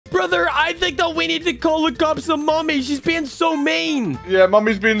brother, I think that we need to call the cops on Mommy. She's being so mean. Yeah,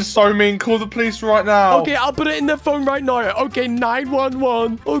 Mummy's being so mean. Call the police right now. Okay, I'll put it in the phone right now. Okay,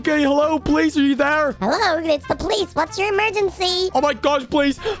 911. Okay, hello, police. Are you there? Hello, it's the police. What's your emergency? Oh my gosh,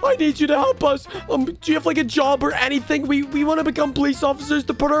 please. I need you to help us. Do you have like a job or anything? We want to become police officers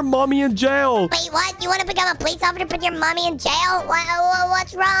to put our mommy in jail. Wait, what? You want to become a police officer to put your mommy in jail?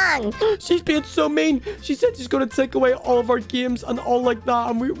 What's wrong? She's being so mean. She said she's going to take away all of our games and all like that.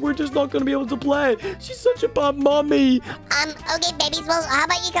 And we're just not going to be able to play. She's such a bad mommy. Okay, babies. Well, how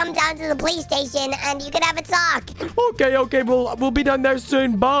about you come down to the police station and you can have a talk? Okay. We'll be down there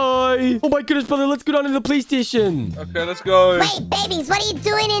soon. Bye. Oh my goodness, brother. Let's go down to the police station. Okay, let's go. Wait, babies, what are you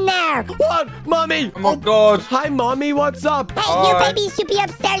doing in there? What? Mommy. Oh my God. Hi, Mommy. What's up? Hey, you babies should be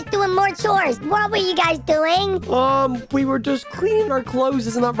upstairs doing more chores. What were you guys doing? We were just cleaning our clothes.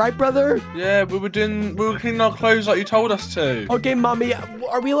 Isn't that right, brother? Yeah, we were cleaning our clothes like you told us to. Okay, Mommy.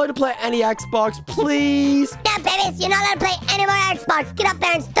 Are we allowed to play any Xbox, please? No, babies, you're not allowed to play any more Xbox. Get up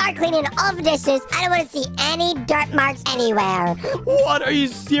there and start cleaning all the dishes. I don't want to see any dirt marks anywhere. What? Are you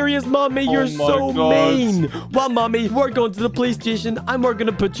serious, Mommy? You're so mean. Well, Mommy, we're going to the police station and we're going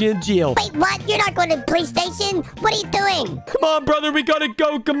to put you in jail. Wait, what? You're not going to the police station? What are you doing? Come on, brother. We got to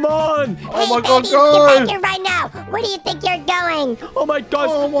go. Come on. Oh my God, God, get back here right now. Where do you think you're going? Oh my gosh.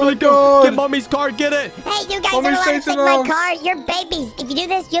 Oh my Really God. go. Get Mommy's car. Get it. Hey, you guys Mommy, are allowed to say take my to us. car. You're babies. If you do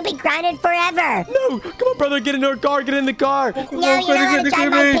this, you'll be grounded forever. No. Come on, brother. Get in our car. Get in the car. No, you're not allowed to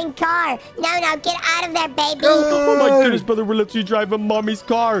drive my pink car. No, get out of there, baby. Oh my goodness, brother. We're literally driving Mommy's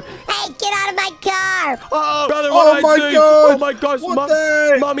car. Hey, get out of my car. Oh, brother, what did I do? God. Oh my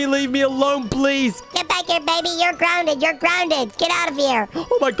gosh. Mommy, leave me alone, please. Get back here, baby. You're grounded. You're grounded. Get out of here.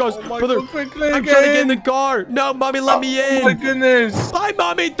 Oh my gosh, brother. God, quickly, I'm trying to get in the car. No, Mommy, let me in. Oh my goodness. Hi,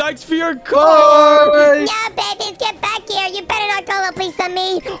 Mommy. Thanks for your car. Bye. No, babies, get back here. You better not call the police on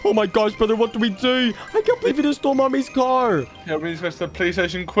me. Oh my gosh, brother, what do we do? I can't believe you just stole Mommy's car. Yeah, we need to go to the police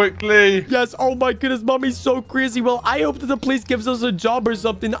station quickly. Yes, oh my goodness, Mommy's so crazy. Well, I hope that the police gives us a job or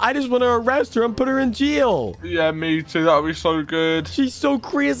something. I just want to arrest her and put her in jail. Yeah, me too. That would be so good. She's so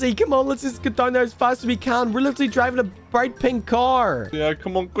crazy. Come on, let's just get down there as fast as we can. We're literally driving a bright pink car. Yeah,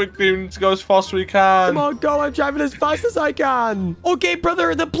 come on, quickly. We need to go as fast as we can. Come on, go. I'm driving as fast as I can. Okay,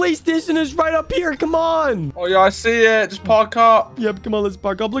 brother, the police station is right up here. Come on. Oh, yeah, I see it. Just park up. Yep, come on, let's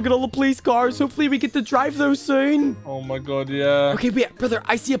park up. Look at all the police cars. Hopefully, we get to drive those soon. Oh, my God, yeah. Okay, wait, brother,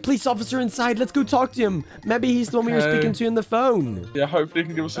 I see a police officer inside. Let's go talk to him. Maybe he's the one we were speaking to on the phone. Yeah, hopefully he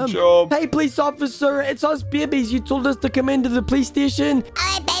can give us a job. Hey, police officer, it's us babies. You told us to come into the police station.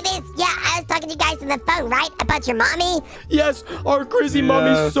 Hey, babies. Yeah, I was talking to you guys on the phone, right? About your mommy? Yes, our crazy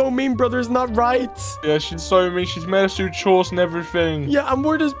mommy's so mean, brother. Isn't that right? Yeah, she's so mean. She's made us do chores and everything. Yeah, and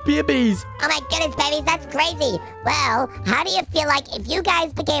we're just babies. Oh, my goodness, babies. That's crazy. Well, how do you feel like if you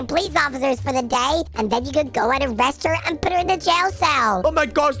guys became police officers for the day and then you could go and arrest her and put her in the jail cell? Oh, my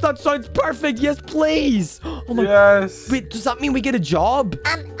gosh, that sounds perfect. Yes, please. Oh, my. Yes. Wait, does that mean we get a job?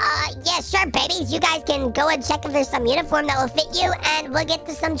 Yeah, sure, babies. You guys can go and check if there's some uniform that will fit you, and we'll get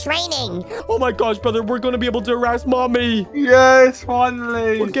to some training. Oh, my gosh, brother. We're going to be able to arrest mommy. Yes,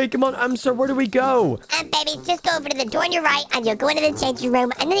 finally. Okay, come on. Sir, where do we go? Babies, just go over to the door on your right, and you'll go into the changing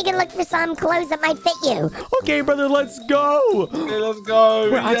room, and then you can look for some clothes that might fit you. Okay, brother, let's go. Okay, let's go.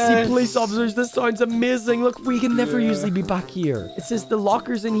 We're actually police officers. This sounds amazing. Look, we can never usually be back here. It says the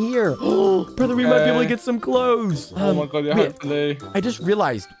locker's in here. Oh, brother, we might be able to get some clothes. Oh my God, yeah, hopefully. I just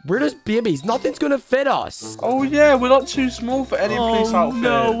realized we're just babies. Nothing's gonna fit us. Oh yeah, we're not too small for any police outfits.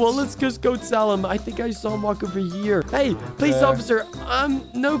 No, well, let's just go tell him. I think I saw him walk over here. Hey, police officer,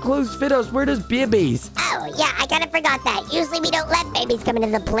 no clothes fit us. We're just babies. Oh, yeah, I kind of forgot that. Usually we don't let babies come into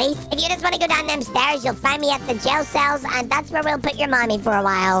the police. If you just want to go down them stairs, you'll find me at the jail cells, and that's where we'll put your mommy for a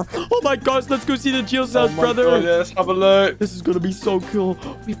while. Oh my gosh, let's go see the jail cells, brother. God, yeah, let's have a look. This is gonna be so cool.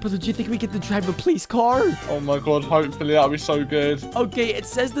 Wait, brother, do you think we get to drive a police car? Oh my God, hopefully that'll be so good. Okay, it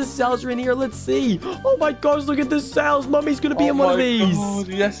says the cells are in here. Let's see. Oh my gosh, look at the cells. Mommy's gonna be in one of these. God,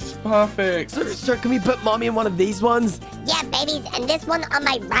 yes, it's perfect. Sir, can we put mommy in one of these ones? Yeah, babies, and this one on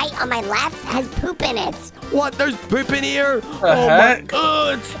my right, on my left, has poop in it. What? There's poop in here? The heck?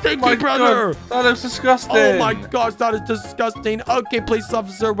 Oh, it's stinky, brother. God, that looks disgusting. Oh my gosh, that is disgusting. Okay, police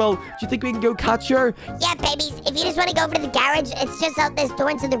officer, well, do you think we can go catch her? Yeah, babies, if you just want to go over to the garage, it's just out this door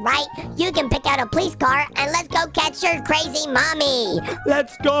and to the right. You can pick out a police car, and let's go catch your crazy mommy.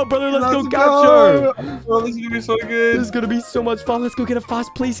 Let's go, brother. Let's go catch her. Oh, this is gonna be so good. This is gonna be so much fun. Let's go get a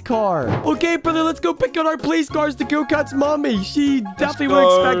fast police car. Okay, brother, let's go pick out our police cars to go catch mommy. She definitely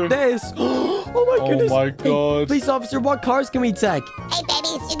would expect this. Oh my goodness. Oh my God. Hey, police officer, what cars can we take? Hey,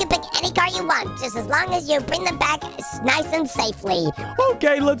 babies, you can pick any car you want, just as long as you bring them back nice and safely.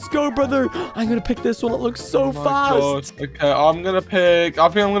 Okay, let's go, brother. I'm gonna pick this one. It looks so fast. God. Okay, I think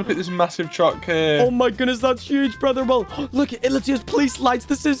I'm gonna pick this massive truck here. Oh my goodness, that's huge, brother. Well, look, it lets you use police lights.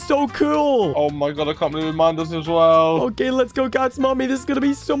 This is so cool. Oh my God, I can't believe it mine does as well. Okay, let's go, Cat's mommy. This is gonna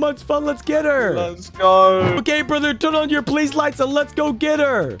be so much fun. Let's get her. Let's go. Okay, brother, turn on your police lights and let's go get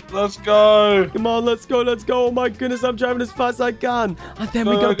her. Let's go. Come on, let's go, let's go. Oh my goodness, I'm driving as fast as I can. And then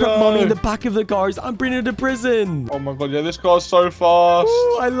we gotta put mommy in the back of the cars and bring her to prison. Oh my God, yeah, this car's so fast.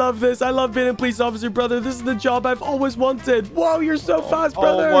 Ooh, I love this. I love being a police officer, brother. This is the job I've always wanted. Whoa, you're so fast,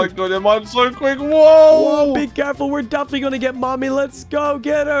 brother. Oh my God, yeah, mine's so quick. Whoa. Whoa, be careful. We're definitely gonna get mommy. Let's go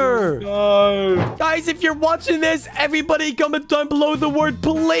get her. Go. Guys, if you're watching this, everybody comment down below the word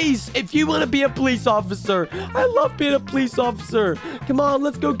police if you want to be a police officer. I love being a police officer. Come on,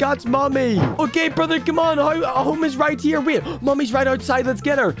 let's go catch mommy. Okay, brother, come on. Home is right here. Wait, mommy's right outside. Let's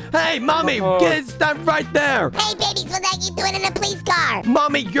get her. Hey, mommy, stand right there. Hey, babies, what are you doing in a police car?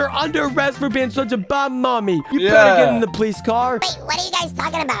 Mommy, you're under arrest for being such a bad mommy. You better get in the police car. Wait, what are you guys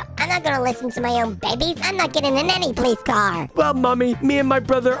talking about? I'm not gonna listen to my own babies. I'm not getting in any police car. Well, mommy, me and my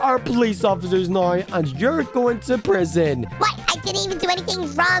brother are police officers now, and you're going to prison. What? I didn't even do anything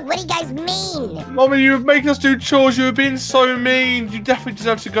wrong. What do you guys mean? Mommy, you make us do chores. You were being so mean. You definitely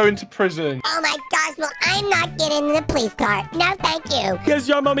deserve to go into prison. Oh my gosh, well, I'm not getting in the police car. No, thank you. Yes,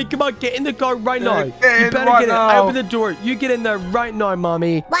 yeah, mommy, come on, get in the car right now. Get You in better right get in. now. I open the door. You get in there right now,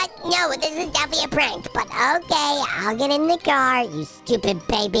 mommy. What? No, this is definitely a prank. But okay, I'll get in the car, you stupid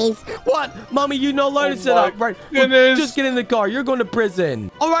babies. What? Mommy, you know allowed to sit my up. Right. Well, goodness. just get in the car. You're going to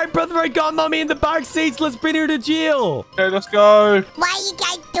prison. All right, brother, I got mommy in the back seats. Let's bring her to jail. Okay, let's go. Why are you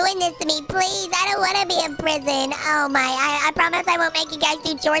guys doing this to me? Please, I don't want to be in prison. Oh my, I promise I won't make you guys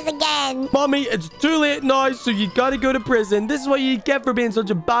do chores again. Mommy, it's too late now, so you got to go to prison. This is what you get for being such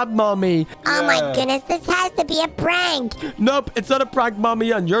a bad mommy. Oh my goodness, this has to be a prank. Nope, it's not a prank,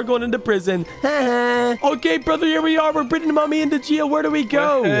 mommy, and you're going into prison. Okay, brother, here we are. We're bringing mommy into jail. Where do we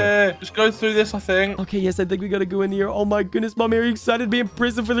go? Just go through this, I think. Okay, yes, I think we gotta go in here. Oh my goodness, mommy, are you excited to be in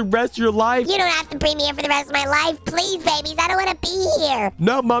prison for the rest of your life? You don't have to bring me in for the rest of my life. Please, babies, I don't want to be here.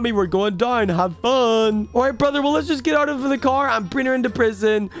 No, mommy, we're going down. Have fun. All right, brother, well, let's just get out of the car and bring her into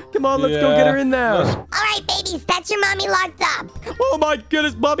prison. Come on, let's go get her in there. All right, babies, that's your mommy locked up. Oh my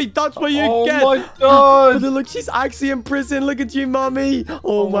goodness, mommy, that's what you get. Oh my God. Brother, look, she's actually in prison. Look at you, mommy.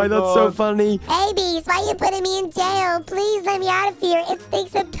 Oh my, that's so funny. Babies, why are you putting me in jail? Please let me out of here. It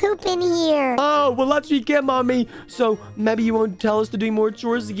stinks of poop in here. Oh, well, that's what you get, mommy. So maybe you won't tell us to do more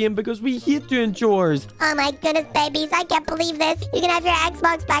chores again because we hate doing chores. Oh my goodness, babies, I can't believe this. You can have your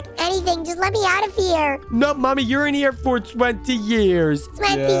Xbox back. Anything, just let me out of here. No, mommy, you're in here for 20 years.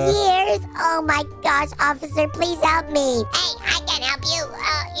 20 years? Oh my gosh, officer, please help me. Hey, I can't help you.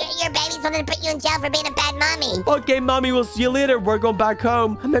 Your baby's wanting to put you in jail for being a bad mommy. Okay, mommy, we'll see you later. We're going back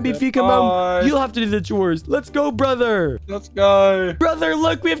home. And maybe if you come home, you'll have to do the chores. Let's go, brother. Let's go. Brother,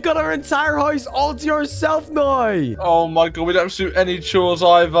 look, we've got our entire house all to ourselves now. Oh my God, we don't have to do any chores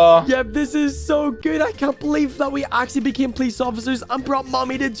either. Yep, this is so good. I can't believe that we actually became police officers and brought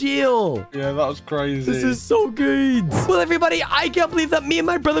mommy to jail. Yeah, that was crazy. This is so good. Well, everybody, I can't believe that me and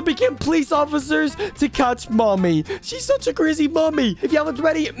my brother became police officers to catch mommy. She's such a crazy mommy. If you haven't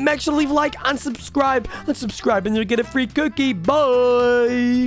already, make sure to leave a like and subscribe. And you'll get a free cookie. Bye.